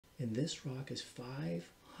And this rock is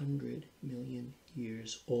 500 million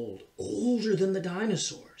years old, older than the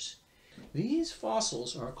dinosaurs. These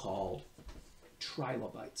fossils are called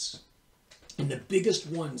trilobites. And the biggest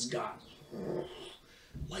ones got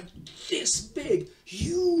like this big,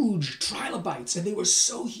 huge trilobites. And they were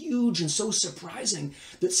so huge and so surprising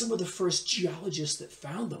that some of the first geologists that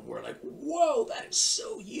found them were like, whoa, that is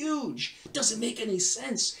so huge. Doesn't make any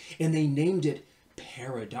sense. And they named it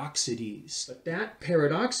Paradoxides. But that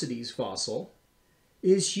Paradoxides fossil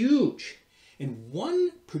is huge. And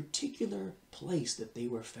one particular place that they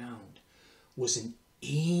were found was an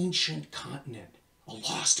ancient continent, a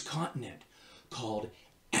lost continent called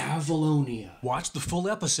Avalonia. Watch the full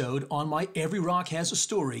episode on my Every Rock Has a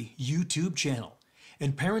Story YouTube channel.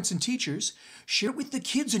 And parents and teachers, share it with the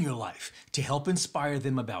kids in your life to help inspire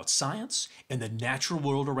them about science and the natural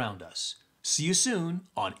world around us. See you soon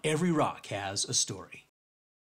on Every Rock Has a Story.